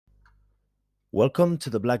Welcome to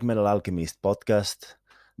the Black Metal Alchemist podcast.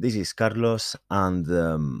 This is Carlos, and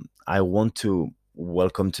I want to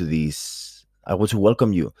welcome to this. I want to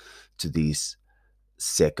welcome you to this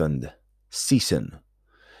second season.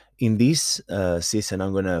 In this season,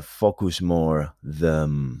 I'm gonna focus more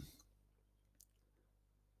the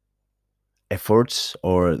efforts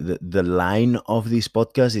or the line of this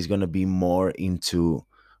podcast is gonna be more into,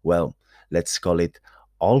 well, let's call it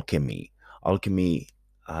alchemy. Alchemy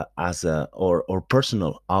as a or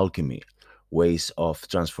personal alchemy, ways of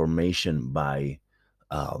transformation by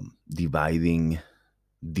dividing,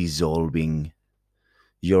 dissolving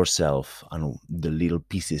yourself and the little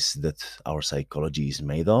pieces that our psychology is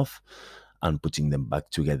made of, and putting them back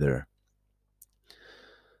together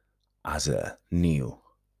as a new,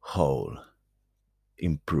 whole,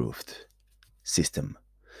 improved system.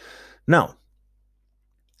 Now,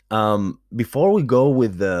 before we go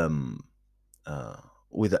uh,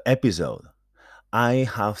 with the episode, I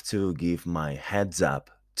have to give my heads up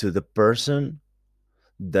to the person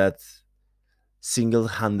that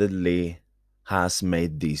single-handedly has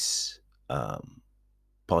made this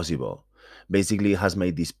possible. Basically, has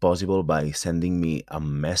made this possible by sending me a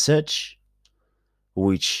message,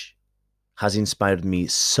 which has inspired me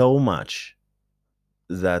so much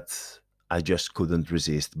that I just couldn't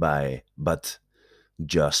resist but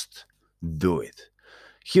just do it.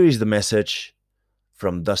 Here is the message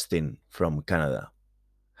from Dustin from Canada.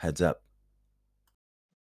 Heads up.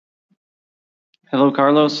 Hello,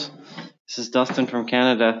 Carlos. This is Dustin from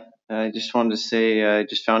Canada. I just wanted to say I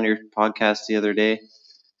just found your podcast the other day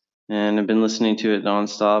and I've been listening to it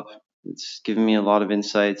nonstop. It's given me a lot of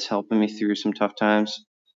insights, helping me through some tough times.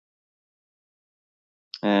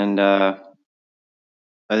 And I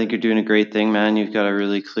think you're doing a great thing, man. You've got a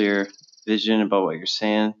really clear vision about what you're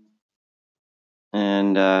saying.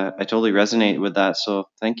 And I totally resonate with that. So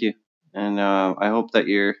thank you. And I hope that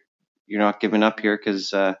you're not giving up here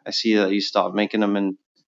because I see that you stopped making them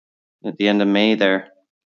at the end of May there.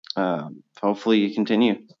 Hopefully you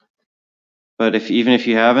continue. But even if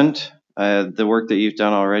you haven't, the work that you've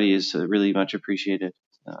done already is really much appreciated.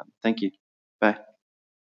 Thank you. Bye.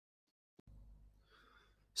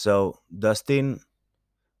 So, Dustin,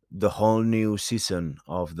 the whole new season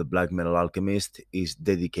of the Black Metal Alchemist is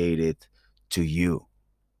dedicated to you.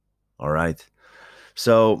 All right.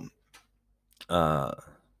 So, uh,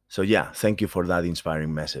 so yeah, thank you for that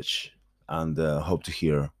inspiring message, and hope to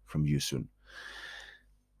hear from you soon.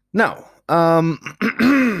 Now,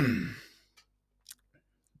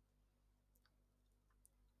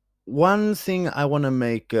 one thing I want to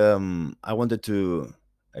make, I wanted to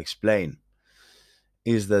explain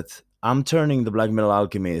is that I'm turning the Black Metal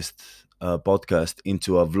Alchemist podcast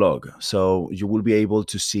into a vlog, so you will be able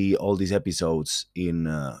to see all these episodes in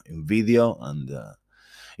video and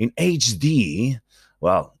in HD.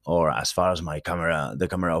 Well, or as far as the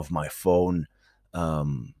camera of my phone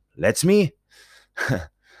lets me,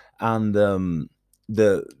 and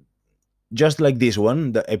the just like this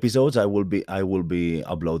one, the episodes I will be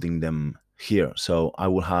uploading them here, so I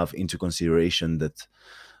will have into consideration that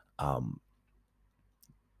um,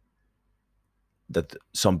 that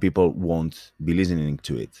some people won't be listening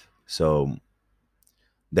to it. So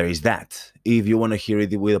there is that. If you want to hear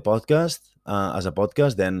it with a podcast, as a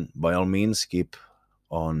podcast, then by all means keep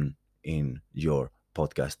on in your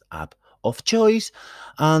podcast app of choice.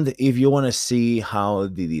 And if you want to see how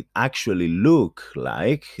did it actually look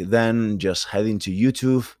like, then just head into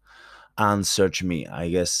YouTube and search me. I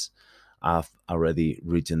guess I've already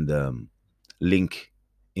written the link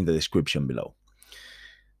in the description below.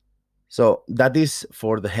 So that is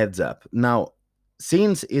for the heads up. Now,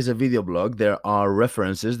 since it's a video blog, there are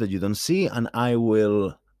references that you don't see, and I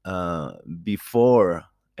will, before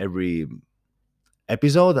every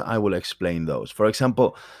episode, I will explain those. For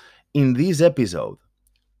example, in this episode,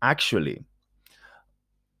 actually,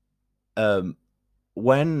 um,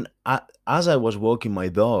 as I was walking my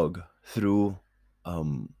dog through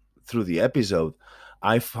the episode,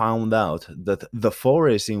 I found out that the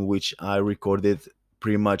forest in which I recorded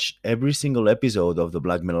pretty much every single episode of the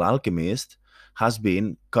Black Metal Alchemist has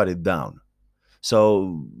been cut it down.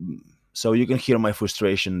 So so you can hear my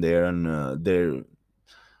frustration there, and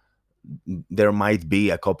there might be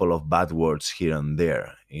a couple of bad words here and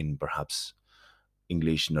there in perhaps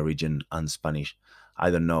English, Norwegian, and Spanish. I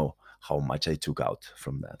don't know how much I took out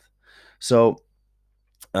from that. So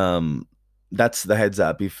um, that's the heads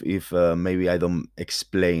up. If maybe I don't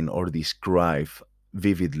explain or describe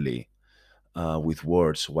vividly with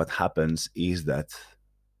words, what happens is that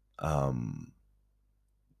um,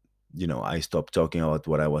 I stopped talking about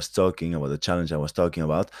what I was talking about, the challenge I was talking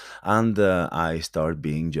about, and I start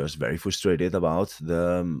being just very frustrated about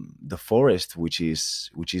the forest, which is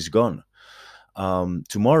gone.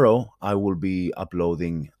 Tomorrow I will be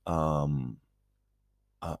uploading a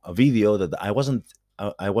video that I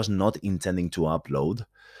was not intending to upload,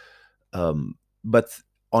 but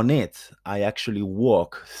on it I actually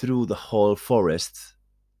walk through the whole forest,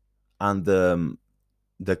 and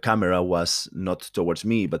the camera was not towards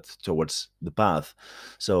me but towards the path.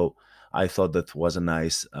 So I thought that was a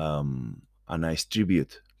nice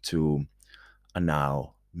tribute to a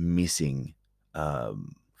now missing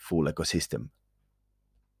full ecosystem.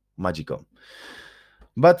 Magical.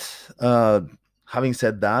 But having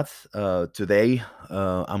said that, today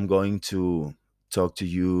I'm going to talk to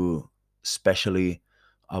you specially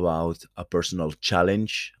about a personal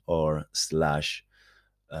challenge or slash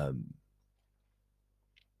um,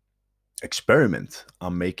 experiment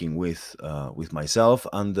I'm making with myself,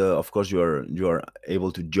 and of course you're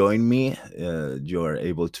able to join me. You're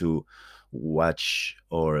able to watch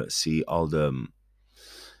or see all the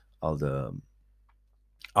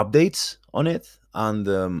updates on it, and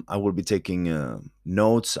I will be taking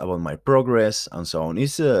notes about my progress and so on.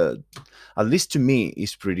 It's at least to me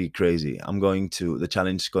it's pretty crazy. The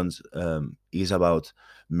challenge is about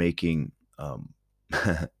making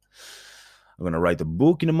I'm gonna write a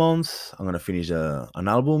book in a month. I'm gonna finish an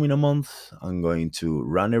album in a month. I'm going to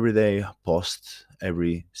run every day, post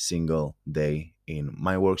every single day in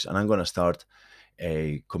my works, and I'm gonna start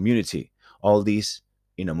a community. All this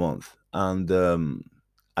in a month, and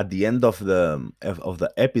at the end of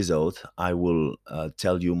the episode, I will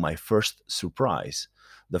tell you my first surprise,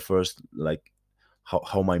 the first like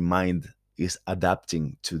how my mind is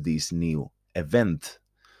adapting to this new event.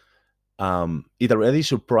 It already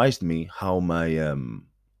surprised me how my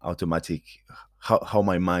automatic how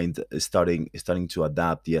my mind is starting to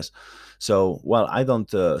adapt. Yes, so well, I don't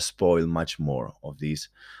spoil much more of this.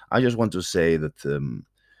 I just want to say that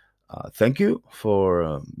thank you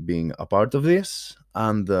for being a part of this,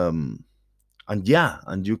 and yeah,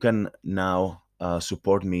 and you can now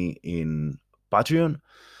support me in Patreon.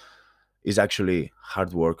 It's actually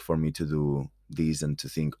hard work for me to do this and to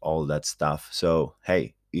think all that stuff. So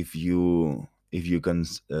hey, if you can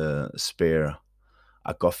spare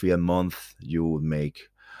a coffee a month, you would make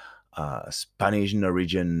a Spanish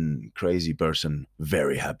Norwegian crazy person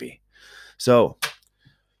very happy. So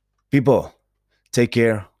people, take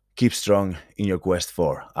care, keep strong in your quest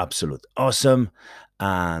for absolute awesome,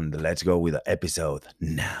 and let's go with the episode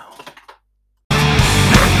now.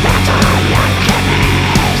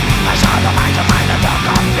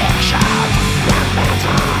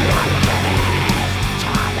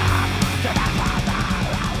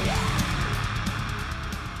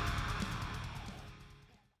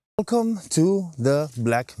 Welcome to the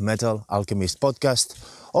Black Metal Alchemist podcast,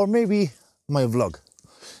 or maybe my vlog.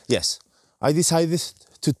 Yes, I decided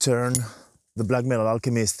to turn the Black Metal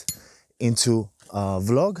Alchemist into a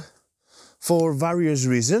vlog for various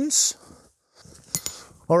reasons.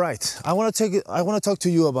 All right, I want to talk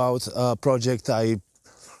to you about a project I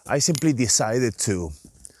simply decided to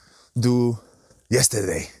do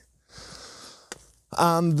yesterday,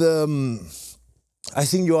 and I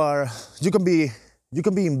think you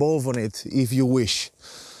can be involved on it if you wish.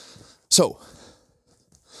 So,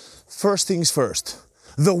 first things first,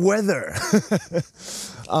 the weather.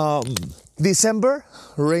 December,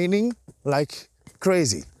 raining like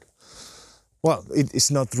crazy. Well, it's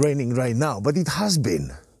not raining right now, but it has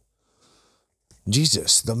been.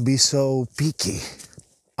 Jesus, don't be so picky.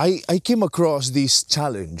 I came across this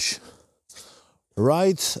challenge.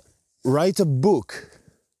 Write a book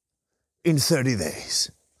in 30 days.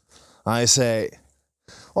 I say,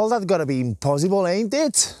 well, that's gotta be impossible, ain't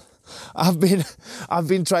it? I've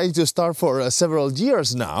been trying to start for several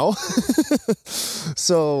years now.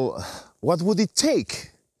 So, what would it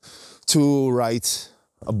take to write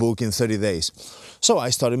a book in 30 days? So I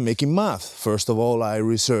started making math. First of all, I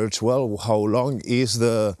researched, well, how long is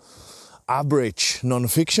the average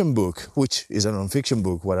non-fiction book, which is a non-fiction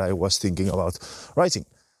book, what I was thinking about writing.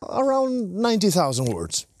 Around 90,000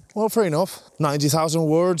 words. Well, fair enough. 90,000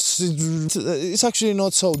 words, it's actually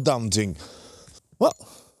not so daunting. Well,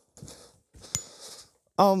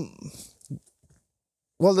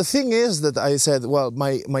 well, the thing is that I said, well,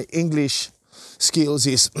 my English skills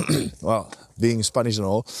is, well, being Spanish and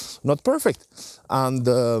all, not perfect. And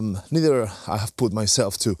neither I have put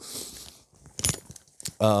myself to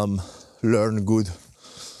learn good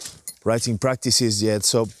writing practices yet.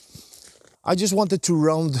 So I just wanted to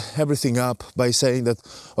round everything up by saying that,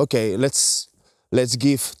 okay, let's let's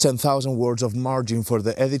give 10,000 words of margin for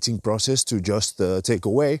the editing process to just take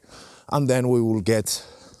away, and then we will get,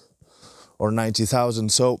 or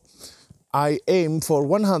 90,000. So I aim for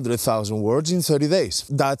 100,000 words in 30 days.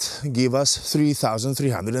 That give us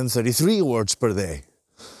 3,333 words per day.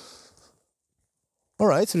 All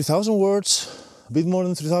right, 3,000 words, a bit more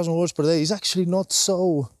than 3,000 words per day is actually not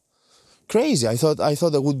so crazy. I thought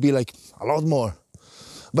that would be like a lot more.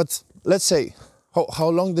 But let's say, how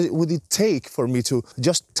long would it take for me to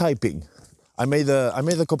just typing? I made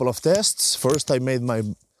a couple of tests. First, I made my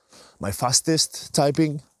fastest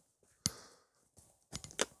typing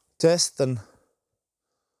test, and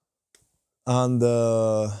hold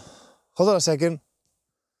on a second.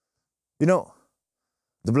 You know,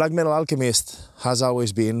 the Black Metal Alchemist has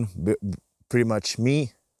always been pretty much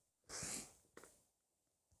me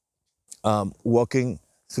walking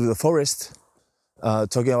through the forest,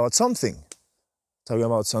 talking about something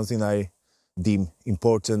I deem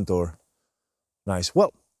important or nice.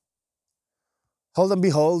 Well, hold and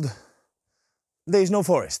behold, there is no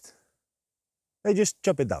forest. They just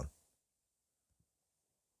chop it down.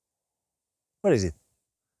 Where is it?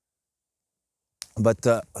 But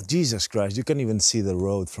Jesus Christ, you can even see the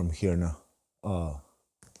road from here now. Oh.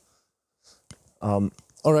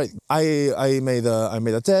 All right, I made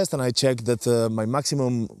a test, and I checked that my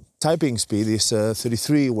maximum typing speed is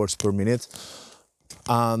 33 words per minute,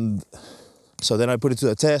 and so then I put it to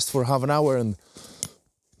the test for half an hour, and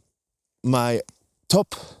my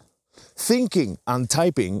top thinking and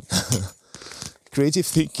typing, creative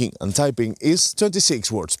thinking and typing is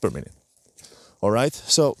 26 words per minute. All right,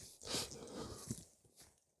 so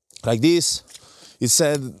like this, it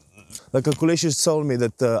said, the calculations told me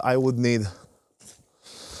that I would need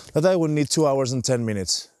 2 hours and 10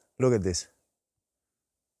 minutes. Look at this.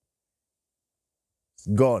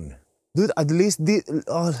 Gone. Dude, at least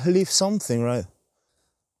leave something, right?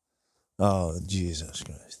 Oh, Jesus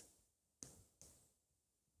Christ.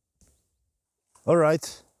 All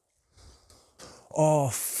right. Oh,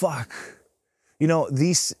 fuck. You know,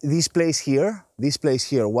 this place here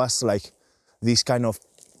was like this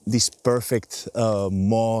perfect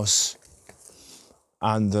moss,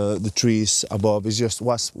 and the trees above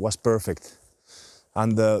was perfect.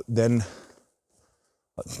 And then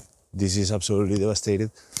this is absolutely devastated.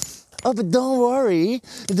 Oh, but don't worry,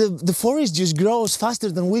 the forest just grows faster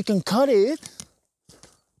than we can cut it.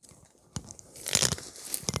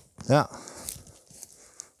 Yeah,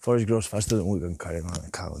 forest grows faster than we can cut it.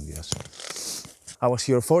 Yes. I was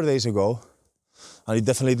here 4 days ago, and it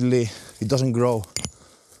doesn't grow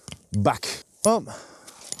back. Oh,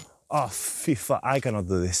 FIFA, I cannot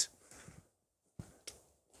do this.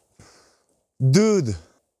 Dude,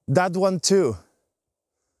 that one too.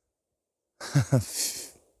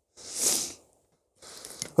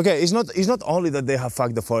 Okay, it's not only that they have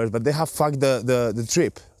fucked the forest, but they have fucked the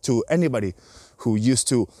trip to anybody who used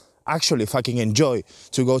to actually fucking enjoy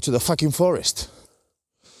to go to the fucking forest.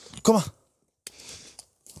 Come on.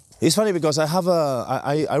 It's funny because I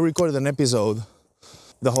recorded an episode.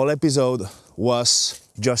 The whole episode was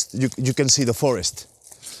just, you can see the forest.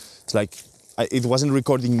 It's like, it wasn't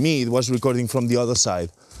recording me, it was recording from the other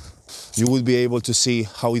side. You would be able to see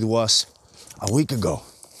how it was a week ago.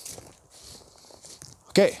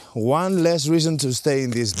 Okay, one less reason to stay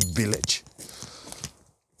in this village.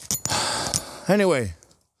 Anyway,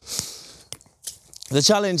 the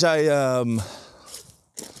challenge I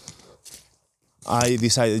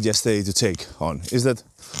decided yesterday to take on is that,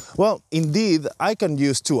 well, indeed, I can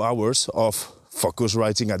use 2 hours of focus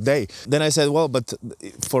writing a day. Then I said, well, but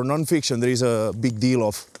for non-fiction, there is a big deal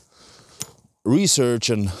of research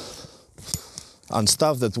and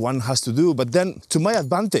stuff that one has to do. But then, to my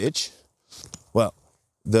advantage, well,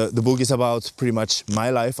 the book is about pretty much my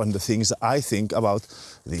life and the things I think about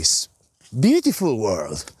this beautiful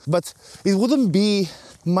world. But it wouldn't be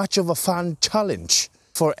much of a fun challenge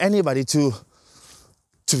for anybody to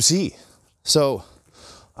see. So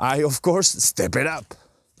I, of course, step it up.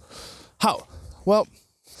 How? Well,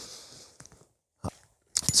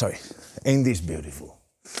 sorry, ain't this beautiful?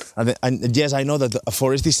 And yes, I know that a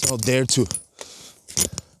forest is not there to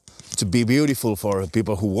be beautiful for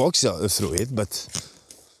people who walk through it, but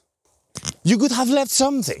you could have left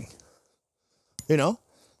something, you know?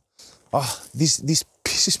 Oh, this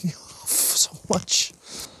pisses me off so much.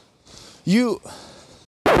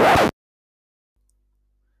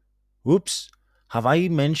 Oops. Have I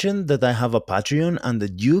mentioned that I have a Patreon and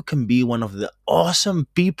that you can be one of the awesome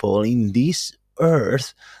people in this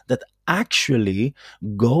earth that actually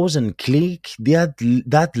goes and click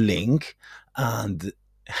that link and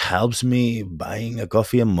helps me buying a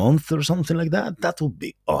coffee a month or something like that, that would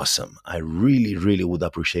be awesome. I really, really would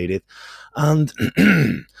appreciate it. And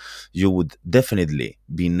you would definitely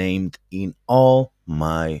be named in all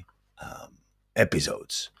my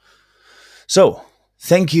episodes. So,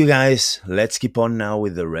 thank you guys. Let's keep on now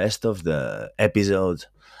with the rest of the episode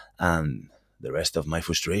and the rest of my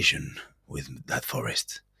frustration with that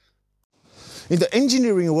forest. In the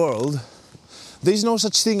engineering world, there is no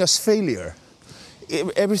such thing as failure.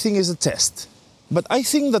 Everything is a test. But I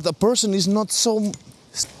think that a person is not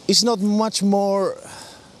much more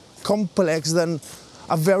complex than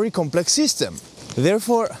a very complex system.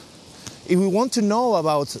 Therefore, if we want to know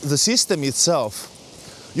about the system itself,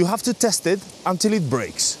 you have to test it until it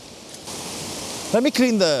breaks. Let me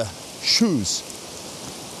clean the shoes.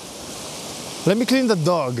 Let me clean the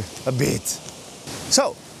dog a bit.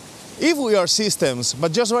 So, if we are systems,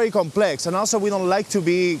 but just very complex, and also we don't like to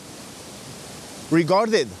be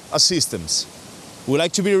regarded as systems. We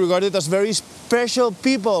like to be regarded as very special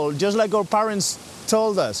people, just like our parents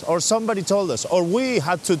told us, or somebody told us, or we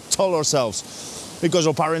had to tell ourselves because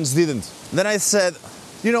our parents didn't. Then I said,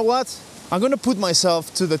 you know what? I'm gonna put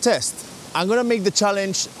myself to the test. I'm gonna make the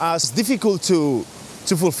challenge as difficult to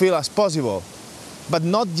fulfill as possible, but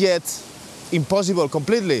not yet impossible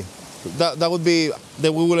completely. That would be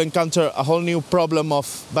that we will encounter a whole new problem of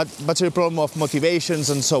battery problem of motivations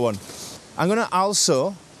and so on. I'm gonna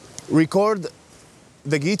also record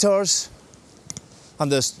the guitars and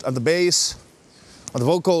the bass and the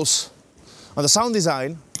vocals and the sound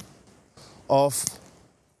design of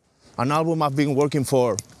an album I've been working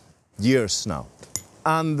for years now.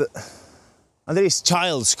 And there is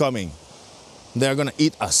childs coming. They are gonna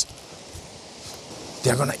eat us. They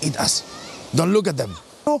are gonna eat us. Don't look at them.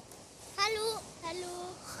 Oh. Hello.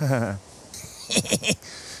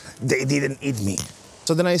 They didn't eat me.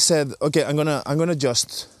 So then I said, okay, I'm gonna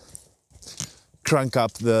just crank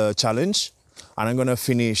up the challenge, and I'm gonna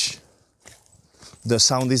finish the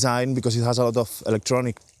sound design because it has a lot of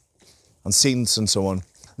electronic and synths and so on.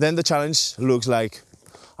 Then the challenge looks like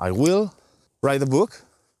I will write a book,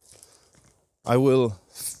 I will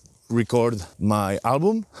record my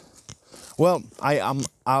album. Well, I am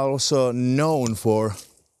also known for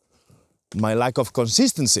my lack of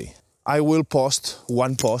consistency. I will post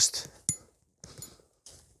one post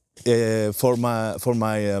for my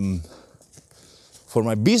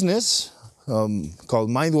business called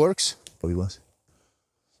Mindworks.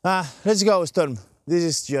 Let's go, Storm. This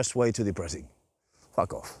is just way too depressing.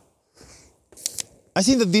 Fuck off. I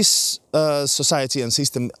think that this society and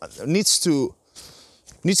system needs to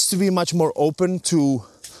be much more open to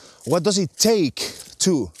what does it take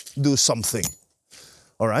to do something.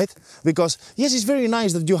 All right? Because yes, it's very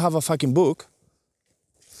nice that you have a fucking book,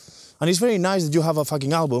 and it's very nice that you have a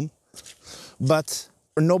fucking album, but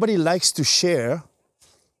nobody likes to share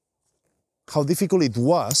how difficult it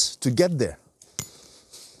was to get there.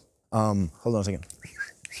 Hold on a second.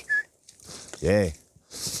 Yay.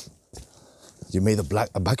 You made a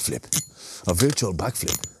backflip, a virtual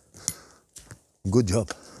backflip. Good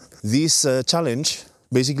job. This challenge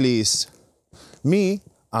basically is me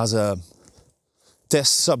as a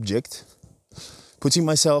test subject, putting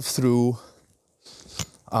myself through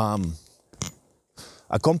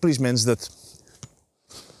accomplishments that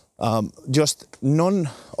just none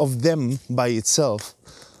of them by itself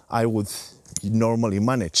I would normally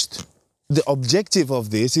managed. The objective of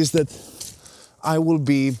this is that I will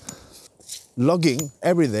be logging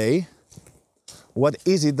every day what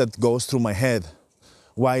is it that goes through my head.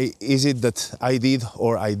 Why is it that I did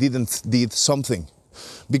or I didn't did something?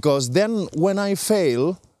 Because then when I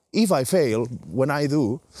fail, if I fail, when I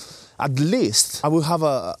do, at least I will have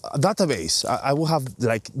a database. I will have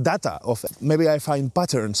like data of maybe I find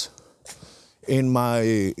patterns in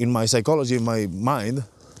my psychology, in my mind,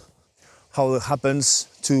 how it happens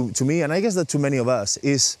to me, and I guess that to many of us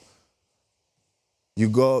is you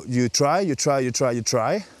try, you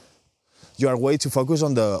are way too focused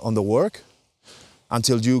on the work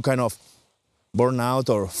until you kind of burn out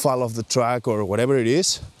or fall off the track or whatever it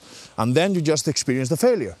is, and then you just experience the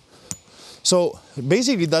failure. So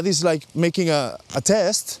basically that is like making a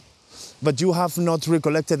test, but you have not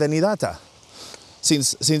recollected any data.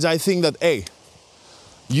 Since I think that,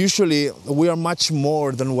 usually we are much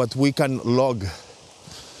more than what we can log.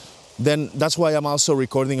 Then that's why I'm also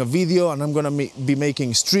recording a video, and I'm gonna be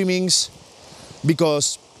making streamings,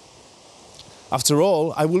 because after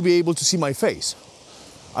all, I will be able to see my face.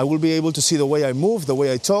 I will be able to see the way I move, the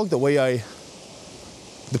way I talk, the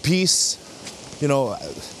piece,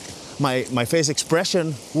 my face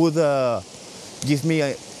expression would give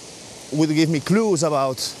me clues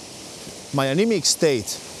about my anemic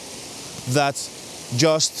state that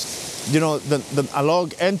just, a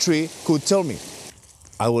log entry could tell me.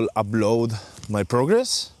 I will upload my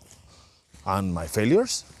progress and my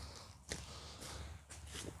failures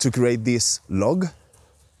to create this log.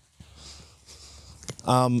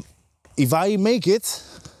 If I make it,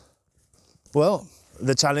 well,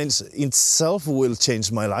 the challenge itself will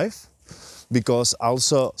change my life, because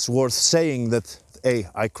also it's worth saying that, hey,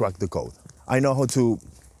 I cracked the code. I know how to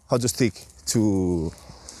stick to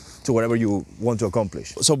whatever you want to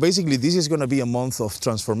accomplish. So basically, this is going to be a month of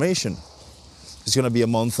transformation. It's going to be a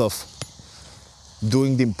month of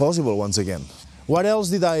doing the impossible once again. What else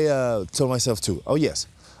did I tell myself to? Oh yes,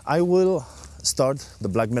 I will start the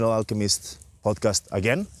Black Metal Alchemist podcast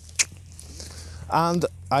again, and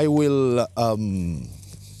I will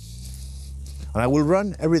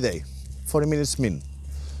run every day, 40 minutes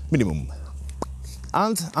minimum.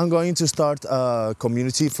 And I'm going to start a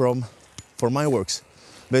community for my works.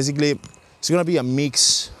 Basically, it's going to be a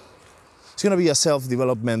mix. It's going to be a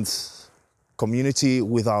self-development community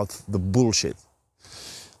without the bullshit.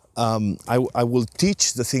 I will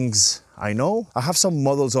teach the things I know. I have some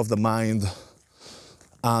models of the mind,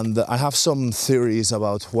 and I have some theories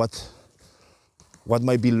about what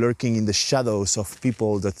might be lurking in the shadows of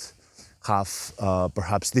people that have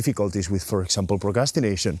perhaps difficulties with, for example,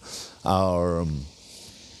 procrastination, or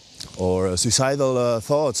suicidal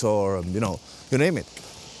thoughts, or you name it.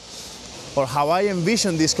 Or how I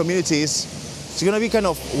envision this community is, it's going to be kind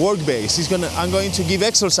of work-based. I'm going to give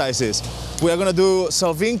exercises. We are going to do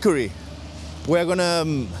self-inquiry. We're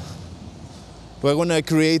going to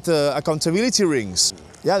create accountability rings.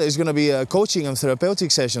 Yeah, there's going to be coaching and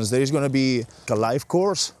therapeutic sessions. There is going to be a live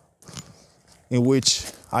course in which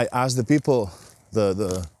I ask the people,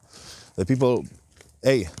 the people,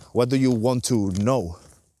 hey, what do you want to know?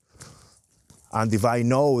 And if I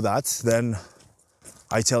know that, then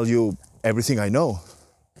I tell you everything I know.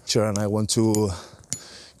 Sure, and I want to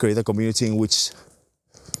create a community in which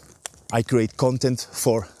I create content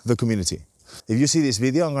for the community. If you see this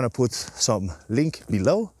video, I'm going to put some link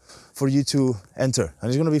below for you to enter, and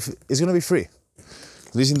it's going to be free.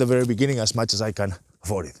 This is in the very beginning, as much as I can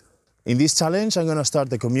afford it. In this challenge, I'm going to start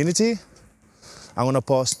the community. I'm going to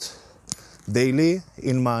post daily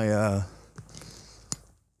in my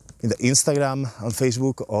in the Instagram and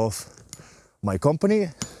Facebook of my company.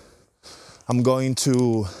 I'm going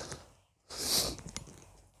to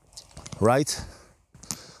write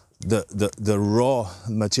the raw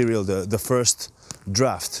material, the first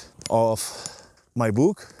draft of my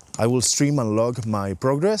book. I will stream and log my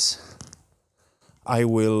progress. I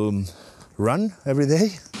will run every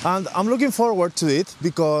day. And I'm looking forward to it,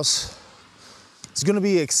 because it's going to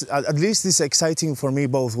be, at least it's exciting for me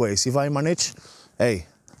both ways. If I manage, hey,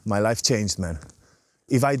 my life changed, man.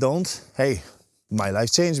 If I don't, hey, my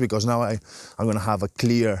life changed, because now I'm going to have a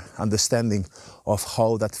clear understanding of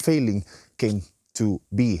how that failing came to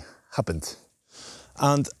be, happened.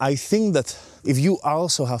 And I think that if you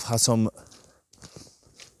also have had some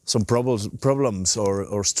problems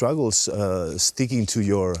or struggles sticking to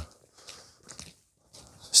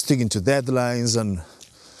deadlines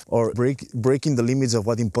or breaking the limits of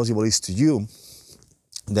what impossible is to you,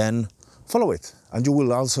 then follow it, and you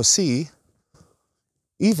will also see,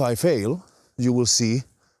 if I fail, you will see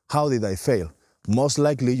how did I fail. Most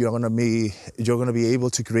likely you're gonna be able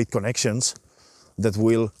to create connections that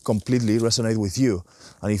will completely resonate with you.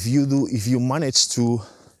 And if you manage to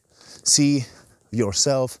see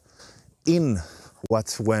yourself in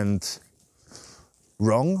what went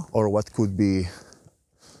wrong or what could be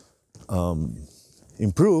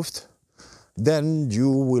improved, then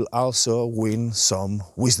you will also win some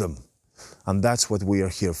wisdom. And that's what we are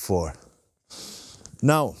here for.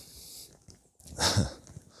 Now,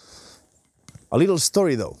 a little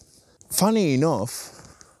story though. Funny enough,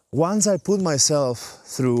 once I put myself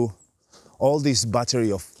through all this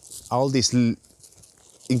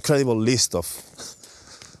incredible list of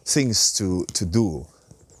things to do,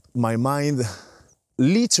 my mind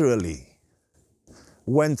literally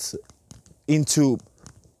went into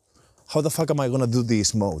how the fuck am I gonna do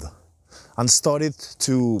this mode, and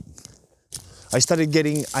I started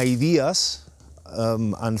getting ideas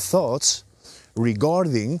and thoughts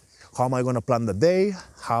regarding how am I going to plan the day,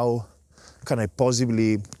 how can I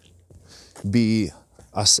possibly be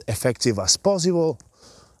as effective as possible,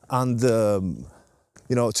 and to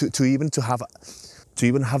even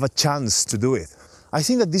have a chance to do it. I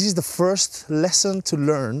think that this is the first lesson to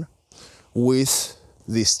learn with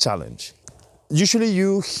this challenge. Usually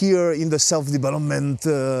you hear in the self-development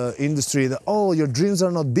industry that, oh, your dreams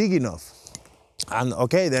are not big enough. And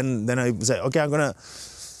okay, then I say, okay, I'm gonna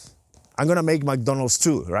I'm gonna make McDonald's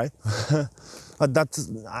too, right? But that,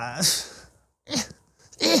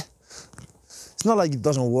 it's not like it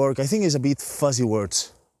doesn't work. I think it's a bit fuzzy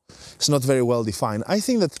words. It's not very well defined. I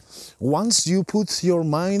think that once you put your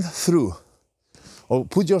mind through, or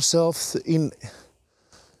put yourself in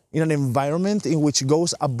an environment in which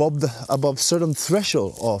goes above certain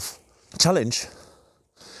threshold of challenge,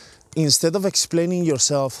 instead of explaining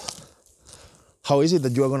yourself how is it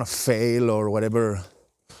that you are gonna fail or whatever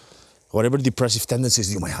depressive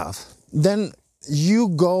tendencies you might have, then you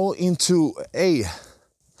go into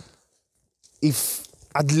if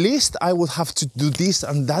at least I would have to do this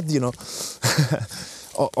and that, you know,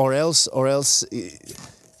 or else,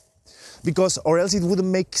 because or else it wouldn't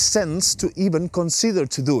make sense to even consider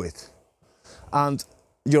to do it. And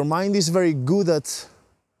your mind is very good at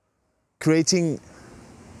creating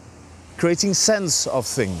sense of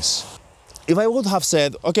things. If I would have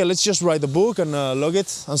said, okay, let's just write the book and log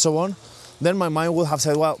it and so on, then my mind would have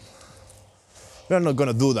said, well, you're not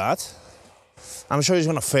gonna do that. I'm sure it's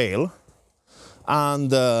gonna fail.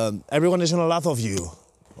 And everyone is gonna laugh of you,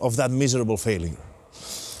 of that miserable failure.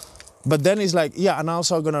 But then it's like, yeah, and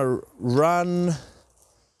also I'm gonna run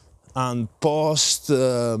and post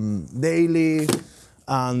daily,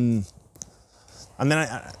 and then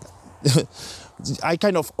I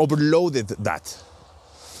kind of overloaded that.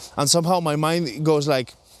 And somehow my mind goes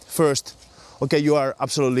like, first, okay, you are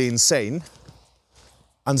absolutely insane.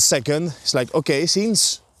 And second, it's like, okay,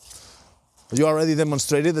 since you already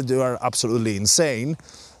demonstrated that you are absolutely insane,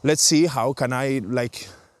 let's see how can I like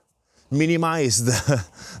minimize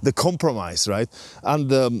the compromise, right?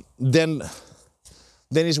 And then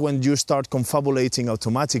is when you start confabulating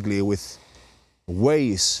automatically with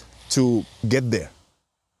ways to get there,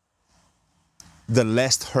 the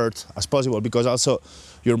less hurt as possible, because also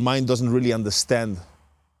your mind doesn't really understand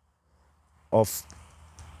of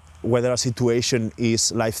whether a situation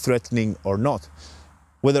is life-threatening or not,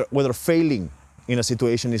 whether failing in a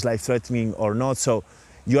situation is life-threatening or not. So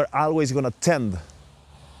you're always going to tend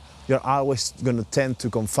to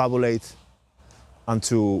confabulate and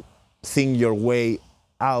to think your way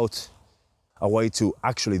out, a way to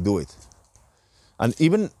actually do it. And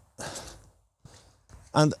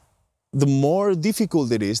the more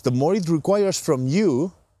difficult it is, the more it requires from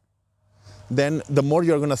you, then the more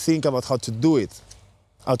you're going to think about how to do it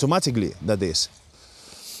automatically, that is.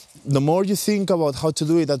 The more you think about how to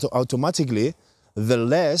do it automatically, the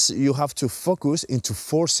less you have to focus into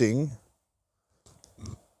forcing,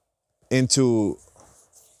 into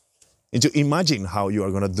imagine how you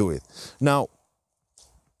are going to do it. Now,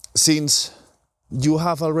 since you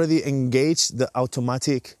have already engaged the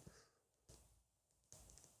automatic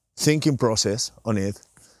thinking process on it,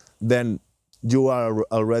 then you are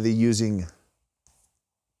already using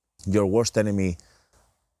your worst enemy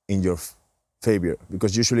in your favor.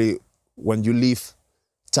 Because usually when you leave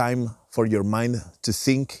time for your mind to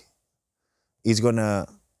think, it's gonna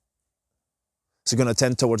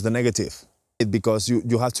tend towards the negative. Because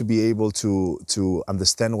you have to be able to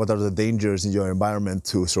understand what are the dangers in your environment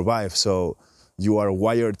to survive. So you are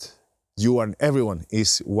wired, you and everyone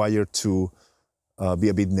is wired to be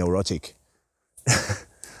a bit neurotic.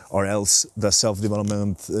 Or else the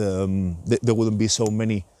self-development, there wouldn't be so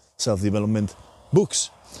many self-development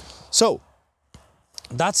books. So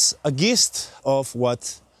that's a gist of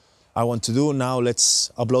what I want to do. Now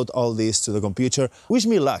let's upload all this to the computer. Wish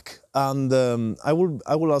me luck, and I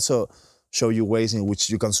will also show you ways in which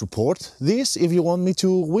you can support this if you want me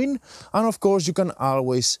to win. And of course, you can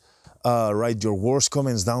always write your worst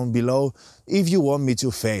comments down below if you want me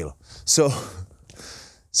to fail. So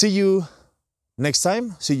see you next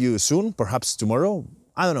time. See you soon, perhaps tomorrow.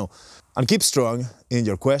 I don't know. And keep strong in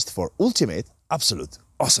your quest for ultimate, absolute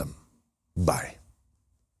awesome. Bye.